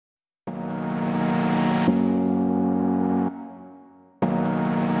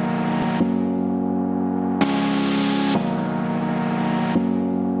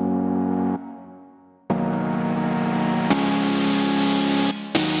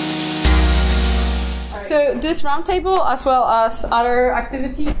So this roundtable, as well as other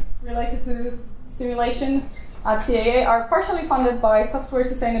activities related to simulation at CAA, are partially funded by Software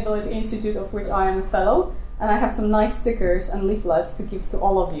Sustainability Institute, of which I am a fellow. And I have some nice stickers and leaflets to give to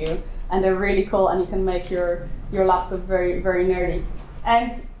all of you. And they're really cool, and you can make your laptop very, very nerdy.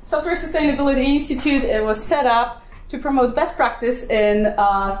 And Software Sustainability Institute, it was set up to promote best practice in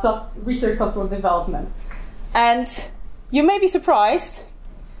research software development. And you may be surprised,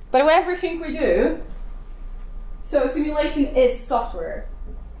 but everything we do, so simulation is software,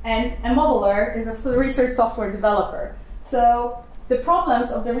 and a modeler is a research software developer. So the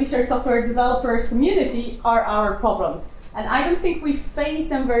problems of the research software developers community are our problems. And I don't think we face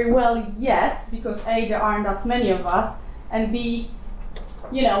them very well yet, because A, there aren't that many of us, and B,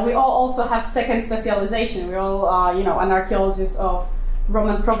 we all also have second specialization. We're all, an archaeologist of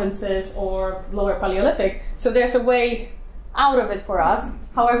Roman provinces or Lower Paleolithic. So there's a way out of it for us.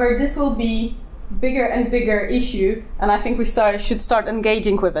 However, this will be bigger and bigger issue, and I think we should start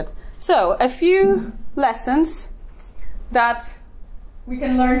engaging with it. So a few lessons that we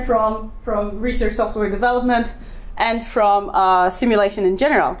can learn from research software development and from simulation in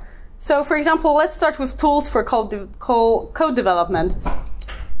general. So for example, let's start with tools for code development.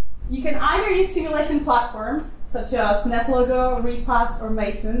 You can either use simulation platforms such as NetLogo, Repass, or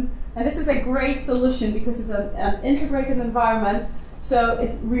Mason, and this is a great solution because it's an integrated environment. So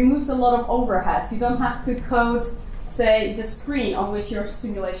it removes a lot of overheads. You don't have to code, say, the screen on which your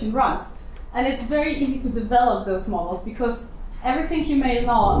simulation runs. And it's very easy to develop those models because everything you may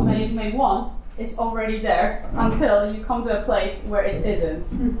want is already there until you come to a place where it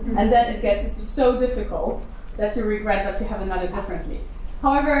isn't. And then it gets so difficult that you regret that you haven't done it differently.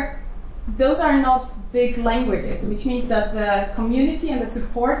 However, those are not big languages, which means that the community and the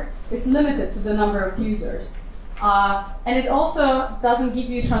support is limited to the number of users. And it also doesn't give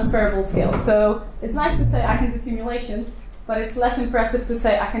you transferable skills. So it's nice to say I can do simulations, but it's less impressive to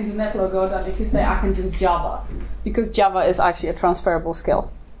say I can do NetLogo than if you say I can do Java, because Java is actually a transferable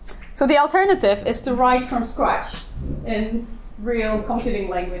skill. So the alternative is to write from scratch in real computing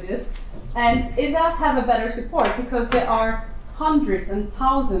languages. And it does have a better support because there are hundreds and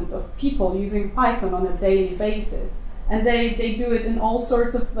thousands of people using Python on a daily basis. And they do it in all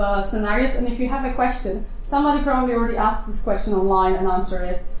sorts of scenarios. And if you have a question, somebody probably already asked this question online and answered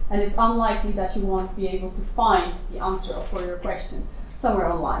it. And it's unlikely that you won't be able to find the answer for your question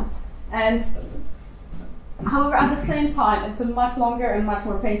somewhere online. And however, at the same time, it's a much longer and much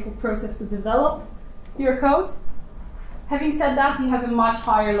more painful process to develop your code. Having said that, you have a much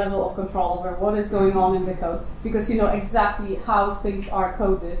higher level of control over what is going on in the code because you know exactly how things are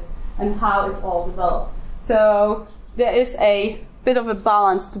coded and how it's all developed. So there is a bit of a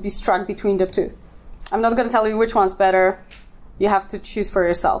balance to be struck between the two. I'm not going to tell you which one's better. You have to choose for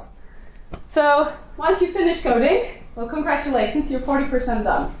yourself. So once you finish coding, well, congratulations, you're 40%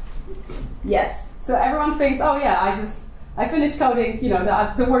 done. Yes. So everyone thinks, oh yeah, I finished coding,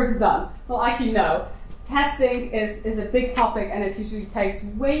 the work's done. Well, actually, no. Testing is a big topic, and it usually takes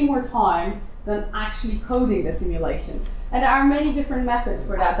way more time than actually coding the simulation. And there are many different methods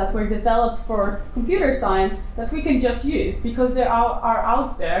for that were developed for computer science that we can just use because they are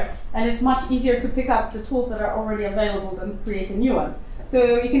out there, and it's much easier to pick up the tools that are already available than create the new ones.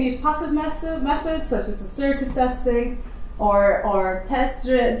 So you can use passive methods such as assertive testing or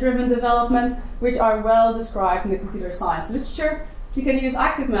test-driven development, which are well described in the computer science literature. You can use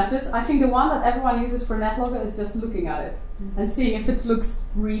active methods. I think the one that everyone uses for NetLogo is just looking at it and seeing if it looks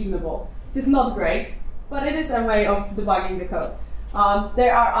reasonable. It's not great, but it is a way of debugging the code.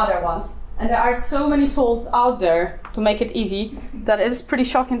 There are other ones, and there are so many tools out there to make it easy that it's pretty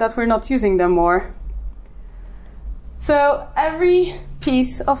shocking that we're not using them more. So every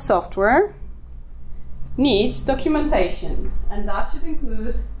piece of software needs documentation, and that should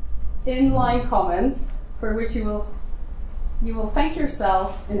include inline comments for which you will thank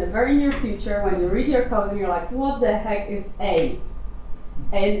yourself in the very near future when you read your code and you're like, what the heck is A?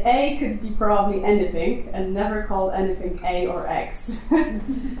 And A could be probably anything and never call anything A or X.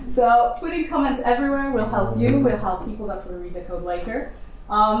 So putting comments everywhere will help you, will help people that will read the code later.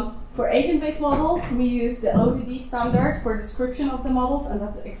 For agent-based models, we use the ODD standard for description of the models, and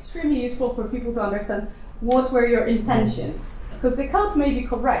that's extremely useful for people to understand what were your intentions. Because the code may be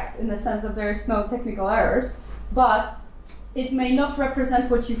correct in the sense that there's no technical errors, but it may not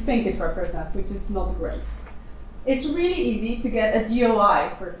represent what you think it represents, which is not great. It's really easy to get a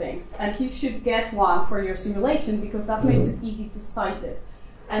DOI for things, and you should get one for your simulation because that makes it easy to cite it.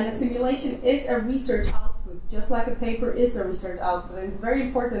 And the simulation is a research output, just like a paper is a research output. And it's very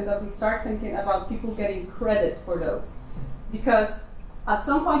important that we start thinking about people getting credit for those. Because at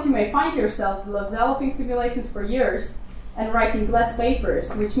some point you may find yourself developing simulations for years and writing less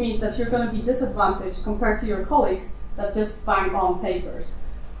papers, which means that you're going to be disadvantaged compared to your colleagues that just bang on papers.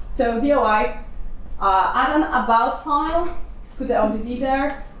 So DOI, add an about file, put the ODD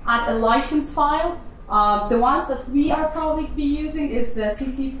there, add a license file. The ones that we are probably be using is the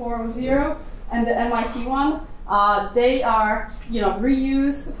CC400 and the MIT one. They are,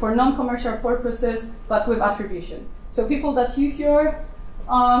 reuse for non-commercial purposes, but with attribution. So people that use your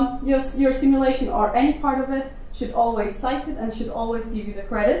simulation or any part of it should always cite it and should always give you the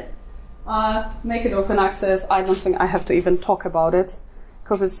credit. Make it open access. I don't think I have to even talk about it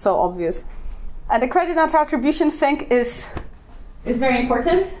because it's so obvious. And the credit and attribution thing is very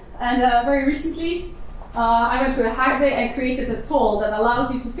important. And very recently, I went to a hack day and created a tool that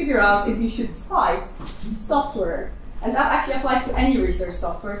allows you to figure out if you should cite software. And that actually applies to any research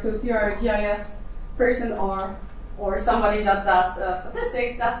software. So if you're a GIS person or somebody that does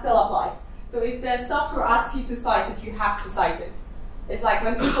statistics, that still applies. So if the software asks you to cite it, you have to cite it. It's like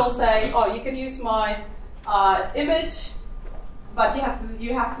when people say, oh, you can use my image, but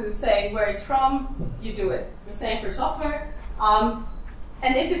you have to say where it's from, you do it. The same for software.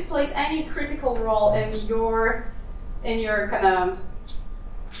 And if it plays any critical role in your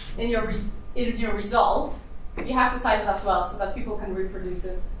result, you have to cite it as well so that people can reproduce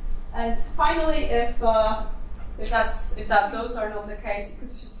it. And finally, if those are not the case, you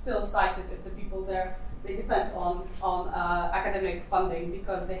should still cite it if the people there, they depend on academic funding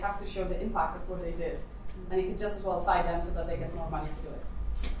because they have to show the impact of what they did. And you can just as well cite them so that they get more money to do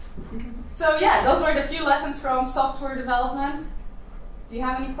it. So yeah, those were the few lessons from software development. Do you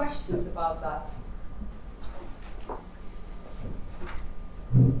have any questions about that?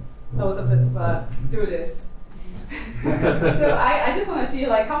 That was a bit of a do this. So I just want to see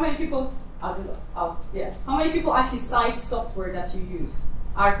how many people. How many people actually cite software that you use?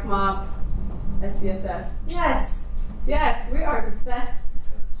 ArcMap, SPSS. Yes, we are the best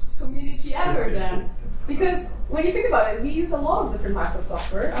community ever then. Because when you think about it, we use a lot of different types of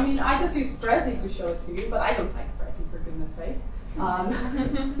software. I mean, I just use Prezi to show it to you, but I don't cite Prezi for goodness sake.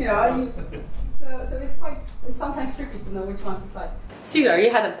 So it's sometimes tricky to know which one to cite. Cesar, you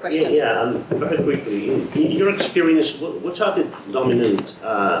had a question. Very quickly. In your experience, what are the dominant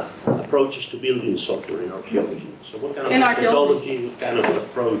approaches to building software in archaeology? So what kind of methodology, what kind of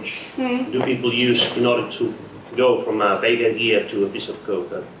approach do people use in order to go from a vague idea to a piece of code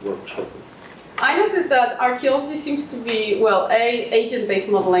that works properly? I noticed that archaeology seems to be, agent-based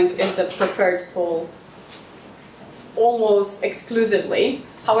modeling is the preferred tool almost exclusively.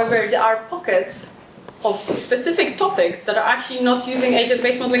 However, there are pockets of specific topics that are actually not using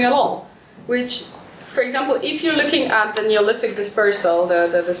agent-based modeling at all. Which, for example, if you're looking at the Neolithic dispersal,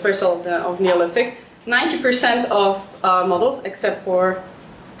 the dispersal of Neolithic, 90% of models, except for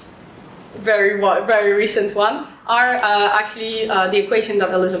very recent one, are actually the equation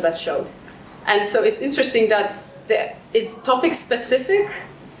that Elizabeth showed. And so it's interesting that it's topic specific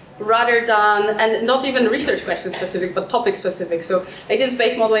rather than, and not even research question specific, but topic specific. So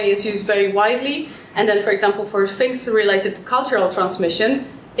agent-based modeling is used very widely. And then, for example, for things related to cultural transmission,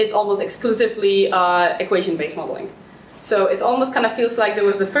 it's almost exclusively equation-based modeling. So it almost kind of feels like there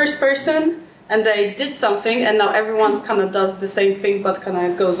was the first person and they did something and now everyone's kind of does the same thing but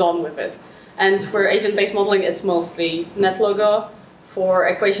kind of goes on with it. And for agent-based modeling, it's mostly NetLogo. For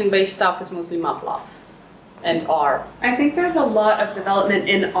equation-based stuff, it's mostly MATLAB and R. I think there's a lot of development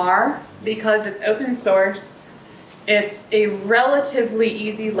in R because it's open source. It's a relatively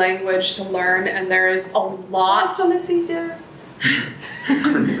easy language to learn, and there is a lot. Python is easier.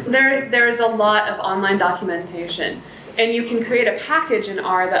 There is a lot of online documentation, and you can create a package in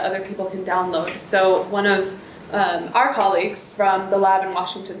R that other people can download. So one of our colleagues from the lab in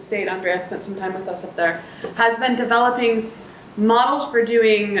Washington State, Andrea spent some time with us up there, has been developing models for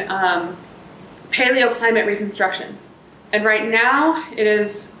doing paleoclimate reconstruction. And right now, it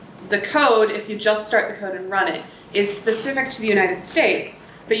is the code, if you just start the code and run it, is specific to the United States,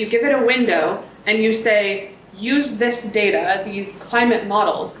 but you give it a window and you say, use this data, these climate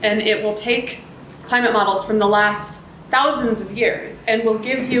models, and it will take climate models from the last thousands of years and will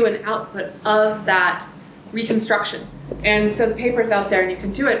give you an output of that reconstruction. And so the paper's out there and you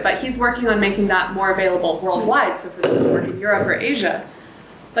can do it, but he's working on making that more available worldwide, so for those who work in Europe or Asia.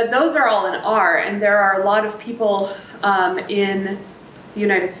 But those are all in R, and there are a lot of people in the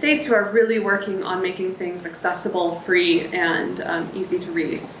United States who are really working on making things accessible, free, and easy to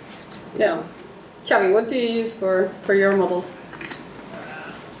read. Yeah. Xavi, what do you use for your models?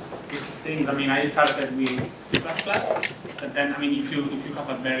 Interesting. I mean, I started with C++, but then, I mean, if you have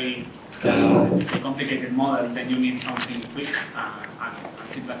a very a complicated model, then you need something quick, and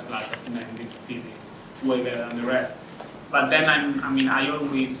C++, estimating speed is way better than the rest. But then I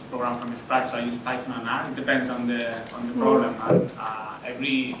always program from scratch, so I use Python and R. It depends on the problem. And,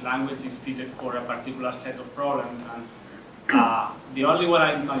 every language is fitted for a particular set of problems. And the only one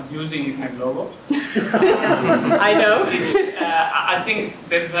I'm not using is NetLogo. I know. I think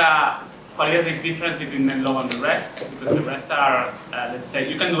there's a qualitative difference between NetLogo and the rest, because the rest are, let's say,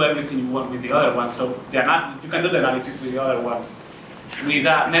 you can do everything you want with the other ones, so they're not, you can do the analysis with the other ones. With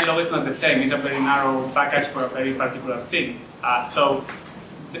NetLogo, it's not the same. It's a very narrow package for a very particular thing. So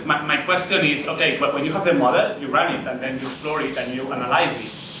my question is, okay, but when you have the model, you run it, and then you explore it, and you analyze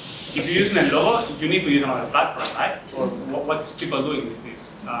it. If you use NetLogo, you need to use another platform, right? Or what's people doing with this?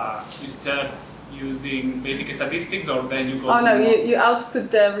 It's just using basic statistics, or then you go... Oh no, you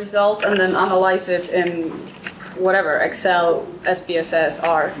output the result and then analyze it in whatever, Excel, SPSS,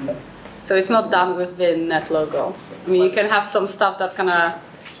 R. So it's not done within NetLogo. I mean, you can have some stuff that kind of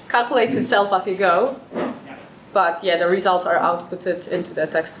calculates itself as you go, but yeah, the results are outputted into the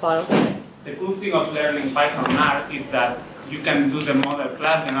text file. The cool thing of learning Python and R is that you can do the model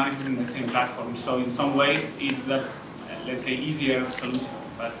plus the analysis in the same platform. So in some ways, it's a, let's say, easier solution.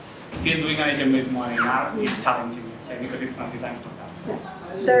 But still doing an agent-based model in R is challenging, because it's not designed for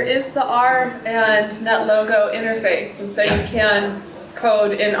that. There is the R and NetLogo interface, and so you can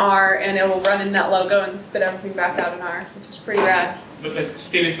code in R and it will run in NetLogo and spit everything back out in R, which is pretty rad. But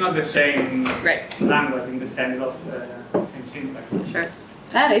still, it's not the same language in the sense of the same syntax. Sure.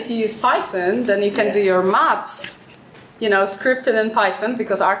 And if you use Python, then you can do your maps, you know, scripted in Python,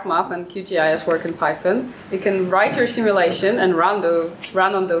 because ArcMap and QGIS work in Python. You can write your simulation and run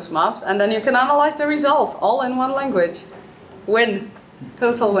on those maps, and then you can analyze the results all in one language. Win.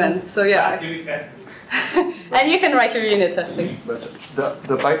 Total win. So yeah. And you can write your unit testing. But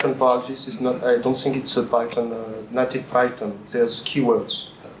the Python for ArcGIS is not, I don't think it's a Python, native Python. There's keywords.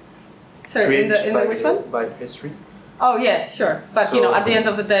 Sorry, in the which one? By S3. Oh yeah, sure. But So, you know, at the end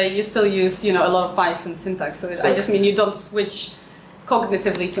of the day, you still use, you know, a lot of Python syntax. So I just mean you don't switch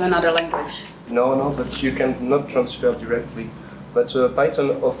cognitively to another language. No, but you can not transfer directly. But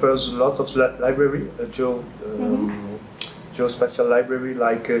Python offers a lot of library, geospatial library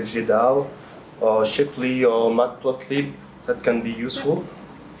like GDAL, or Shipley or Matplotlib that can be useful,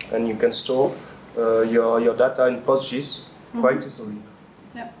 and you can store your data in PostGIS quite easily.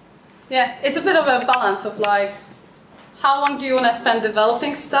 Yeah, it's a bit of a balance of like, how long do you want to spend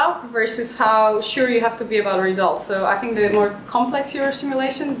developing stuff versus how sure you have to be about results. So I think the more complex your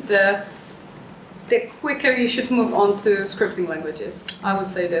simulation, the quicker you should move on to scripting languages. I would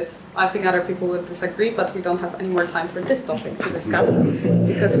say this. I think other people would disagree, but we don't have any more time for this topic to discuss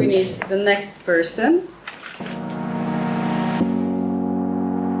because we need the next person.